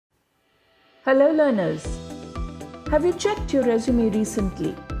Hello learners! Have you checked your resume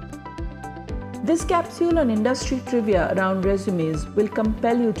recently? This capsule on industry trivia around resumes will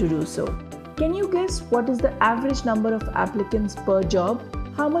compel you to do so. Can you guess what is the average number of applicants per job?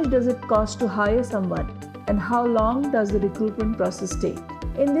 How much does it cost to hire someone? And how long does the recruitment process take?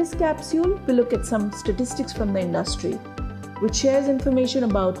 In this capsule, we look at some statistics from the industry, which shares information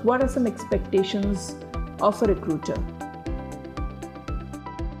about what are some expectations of a recruiter.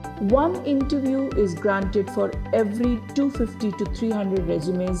 One interview is granted for every 250 to 300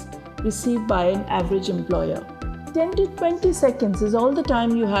 resumes received by an average employer. 10 to 20 seconds is all the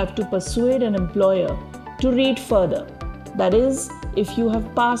time you have to persuade an employer to read further. That is, if you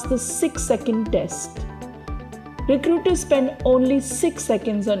have passed the 6-second test. Recruiters spend only 6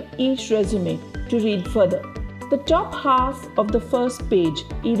 seconds on each resume to read further. The top half of the first page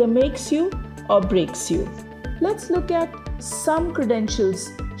either makes you or breaks you. Let's look at some credentials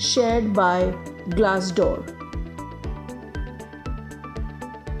shared by Glassdoor.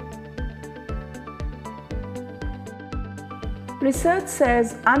 Research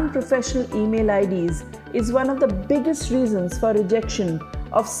says unprofessional email IDs is one of the biggest reasons for rejection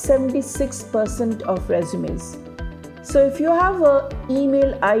of 76% of resumes. So if you have an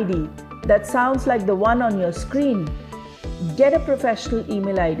email ID that sounds like the one on your screen, get a professional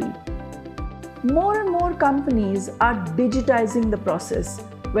email ID. More and more companies are digitizing the process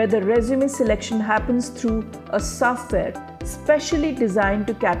where the resume selection happens through a software specially designed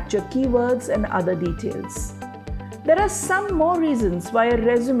to capture keywords and other details. There are some more reasons why a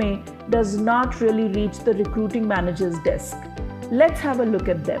resume does not really reach the recruiting manager's desk. Let's have a look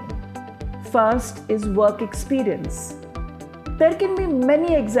at them. First is work experience. There can be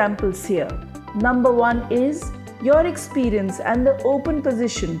many examples here. Number one is your experience and the open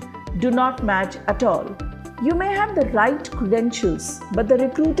position do not match at all. You may have the right credentials, but the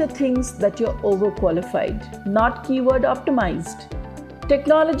recruiter thinks that you're overqualified, not keyword optimized.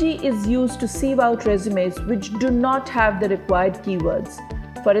 Technology is used to sieve out resumes which do not have the required keywords.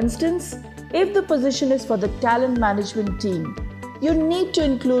 For instance, if the position is for the talent management team, you need to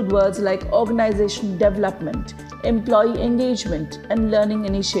include words like organization development, employee engagement, and learning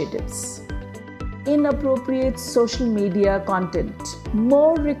initiatives. Inappropriate social media content.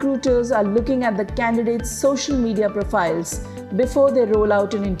 More recruiters are looking at the candidate's social media profiles before they roll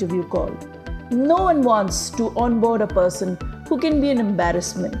out an interview call. No one wants to onboard a person who can be an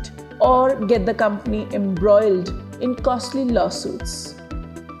embarrassment or get the company embroiled in costly lawsuits.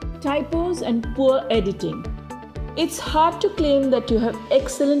 Typos and poor editing. It's hard to claim that you have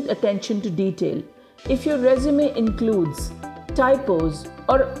excellent attention to detail if your resume includes typos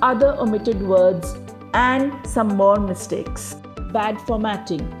or other omitted words and some more mistakes. Bad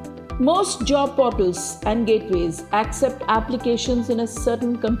formatting. Most job portals and gateways accept applications in a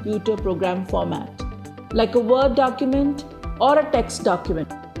certain computer program format, like a Word document or a text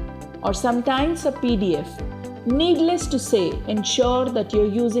document, or sometimes a PDF. Needless to say, ensure that you're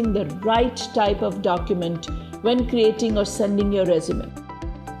using the right type of document when creating or sending your resume.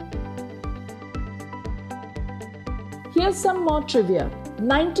 Here's some more trivia.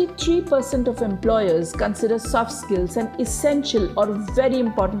 93% of employers consider soft skills an essential or very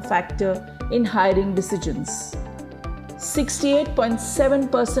important factor in hiring decisions.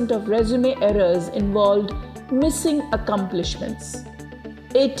 68.7% of resume errors involved missing accomplishments.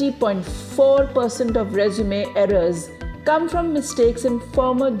 80.4% of resume errors come from mistakes in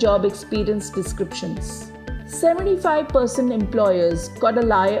former job experience descriptions. 75% employers got a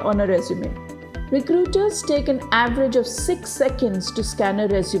lie on a resume. Recruiters take an average of 6 seconds to scan a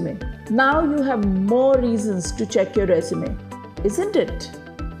resume. Now you have more reasons to check your resume, isn't it?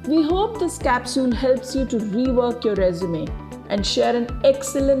 We hope this capsule helps you to rework your resume and share an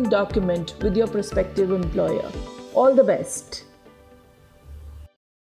excellent document with your prospective employer. All the best.